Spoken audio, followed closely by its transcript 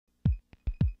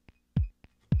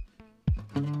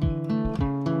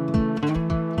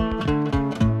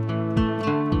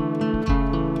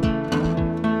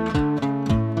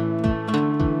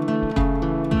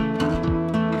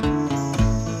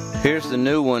Here's the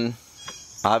new one,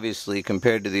 obviously,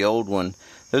 compared to the old one.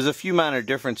 There's a few minor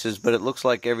differences, but it looks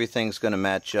like everything's going to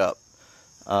match up.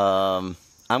 I'm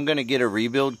going to get a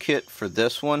rebuild kit for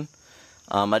this one.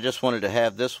 I just wanted to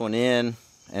have this one in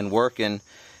and working,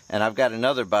 and I've got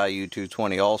another Bayou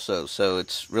 220 also, so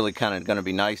it's really kind of going to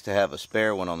be nice to have a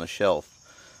spare one on the shelf.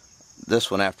 This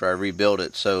one after I rebuild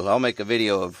it, so I'll make a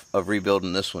video of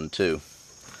rebuilding this one too.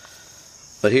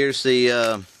 But here's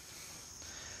the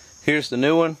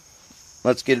new one.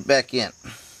 Let's get it back in.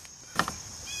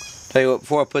 Tell you what,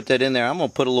 before I put that in there, I'm going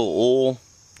to put a little oil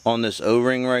on this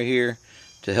O-ring right here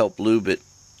to help lube it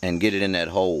and get it in that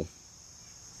hole.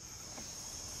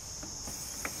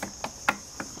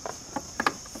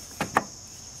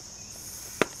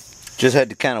 Just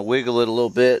had to kind of wiggle it a little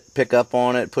bit, pick up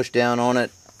on it, push down on it,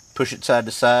 push it side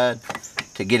to side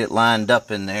to get it lined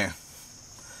up in there.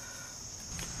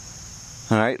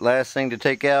 Alright, last thing to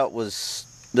take out was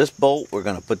this bolt. We're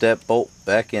going to put that bolt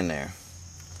back in there.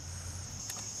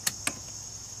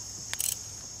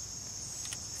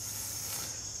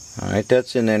 Alright,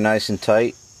 that's in there nice and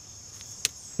tight.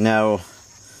 Now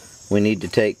we need to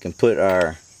take and put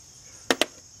our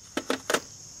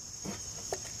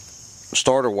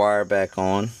starter wire back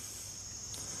on.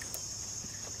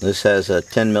 This has a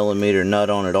 10mm nut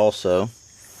on it also.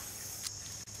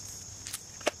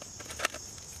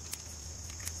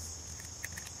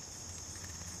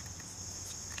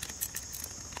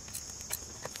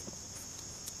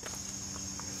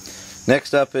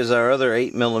 Next up is our other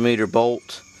 8mm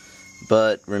bolt,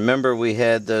 but remember we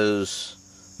had those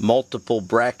multiple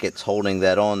brackets holding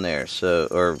that on there, so,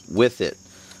 or with it,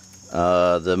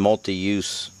 the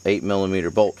multi-use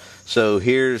 8mm bolt. So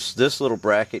here's this little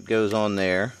bracket goes on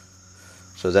there,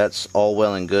 so that's all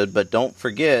well and good, but don't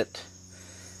forget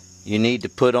you need to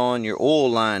put on your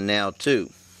oil line now too.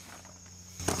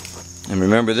 And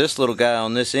remember, this little guy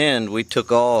on this end we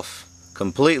took off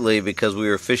completely because we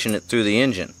were fishing it through the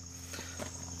engine.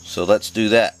 So let's do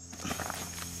that.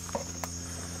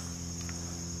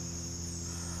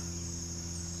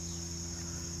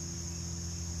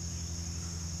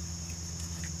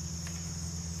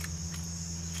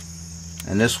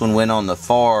 And this one went on the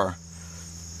far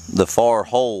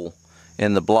hole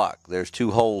in the block. There's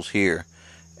two holes here,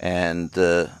 and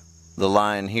the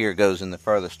line here goes in the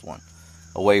furthest one,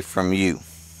 away from you.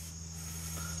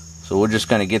 So we're just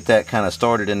going to get that kind of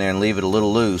started in there and leave it a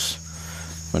little loose.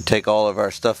 I'm going to take all of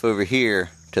our stuff over here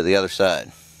to the other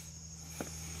side.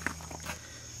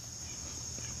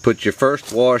 Put your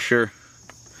first washer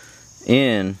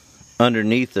in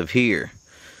underneath of here.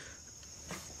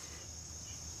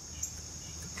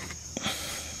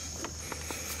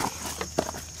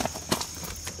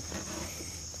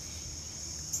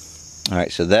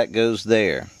 Alright, so that goes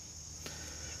there.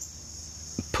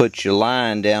 Put your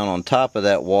line down on top of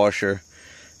that washer,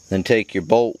 then take your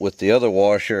bolt with the other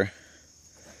washer,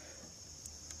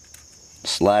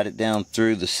 slide it down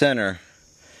through the center,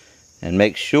 and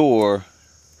make sure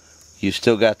you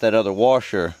still got that other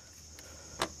washer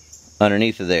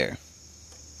underneath of there.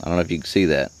 I don't know if you can see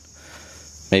that.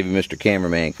 Maybe Mr.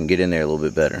 Cameraman can get in there a little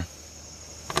bit better.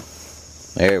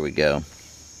 There we go.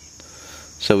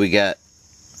 So we got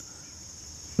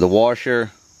the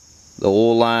washer, the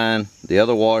oil line, the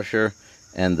other washer,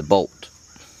 and the bolt.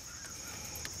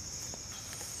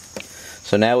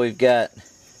 So now we've got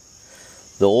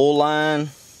the oil line,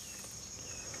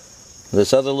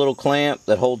 this other little clamp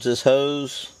that holds this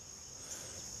hose,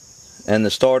 and the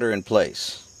starter in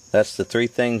place. That's the three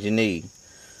things you need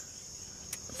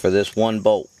for this one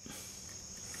bolt.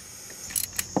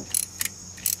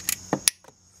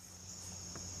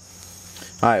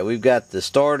 Alright, we've got the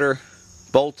starter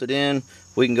bolted in.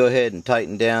 We can go ahead and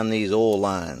tighten down these oil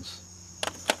lines.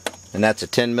 And that's a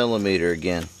 10mm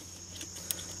again.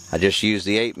 I just used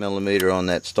the 8mm on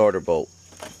that starter bolt.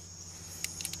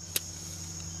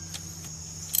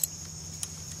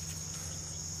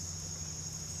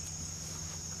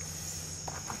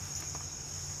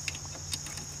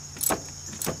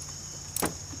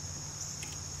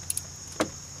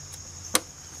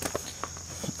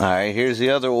 Alright, here's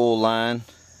the other oil line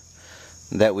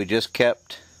that we just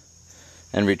kept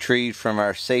and retrieved from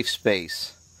our safe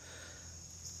space.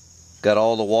 Got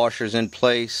all the washers in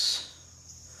place,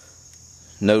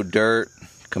 no dirt,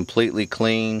 completely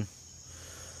clean.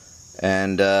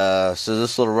 And so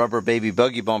this little rubber baby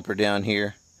buggy bumper down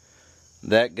here,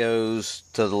 that goes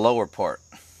to the lower part.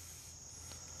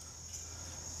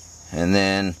 And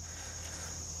then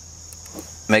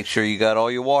make sure you got all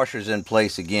your washers in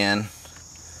place again,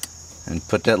 and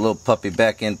put that little puppy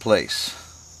back in place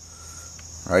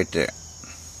right there.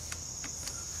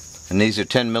 And these are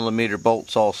 10mm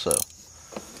bolts also.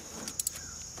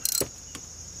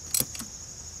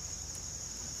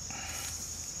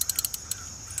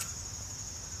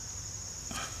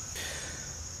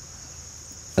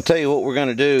 I'll tell you what we're going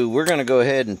to do. We're going to go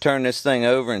ahead and turn this thing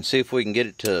over and see if we can get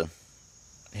it to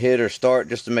hit or start,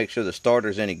 just to make sure the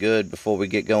starter's any good before we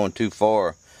get going too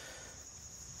far.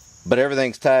 But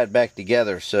everything's tied back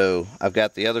together, so I've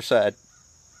got the other side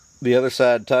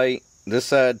tight, this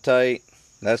side tight,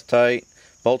 that's tight,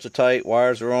 bolts are tight,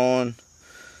 wires are on,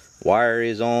 wire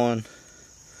is on.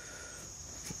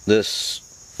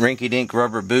 This rinky-dink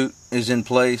rubber boot is in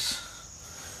place.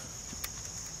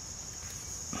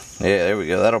 Yeah, there we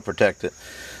go, that'll protect it.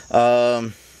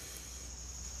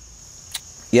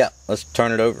 Yeah, let's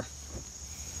turn it over.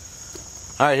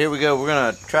 Alright, here we go. We're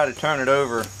going to try to turn it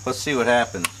over. Let's see what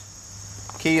happens.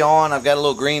 Key on. I've got a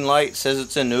little green light. Says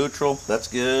it's in neutral. That's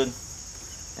good.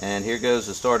 And here goes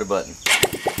the starter button.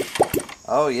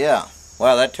 Oh yeah.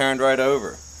 Wow, that turned right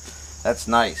over. That's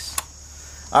nice.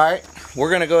 Alright, we're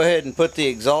going to go ahead and put the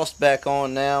exhaust back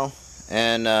on now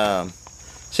and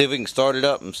see if we can start it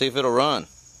up and see if it'll run.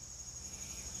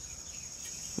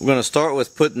 We're going to start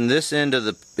with putting this end of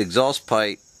the exhaust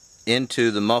pipe into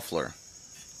the muffler,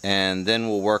 and then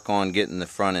we'll work on getting the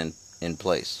front end in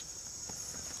place.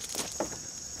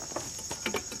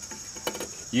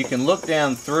 You can look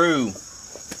down through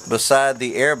beside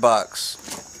the air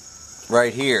box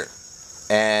right here,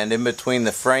 and in between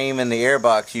the frame and the air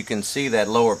box you can see that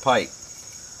lower pipe,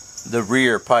 the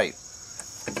rear pipe.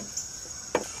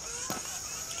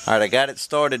 Alright, I got it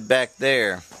started back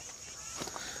there.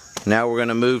 Now we're going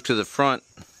to move to the front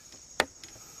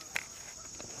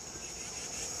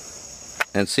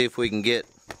and see if we can get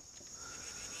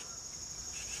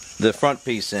the front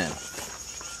piece in.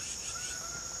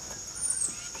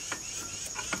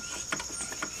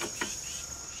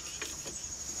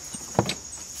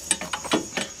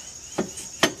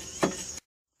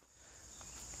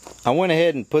 I went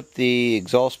ahead and put the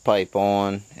exhaust pipe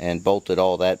on and bolted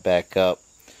all that back up,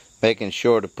 making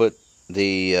sure to put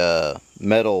the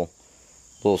metal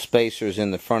little spacers in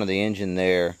the front of the engine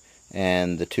there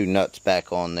and the two nuts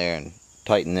back on there and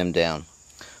tighten them down.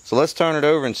 So let's turn it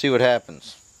over and see what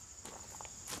happens.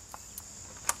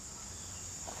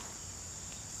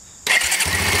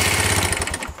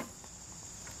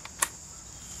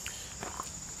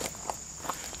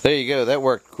 There you go, that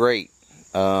worked great.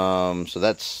 So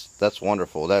that's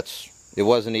wonderful. It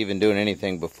wasn't even doing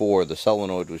anything before. The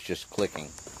solenoid was just clicking.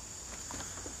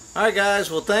 Alright guys,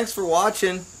 well thanks for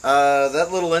watching. That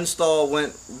little install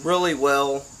went really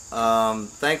well.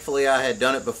 Thankfully I had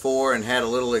done it before and had a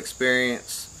little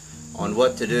experience on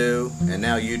what to do, and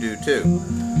now you do too.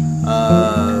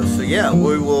 So yeah,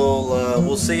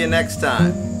 we'll see you next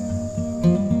time.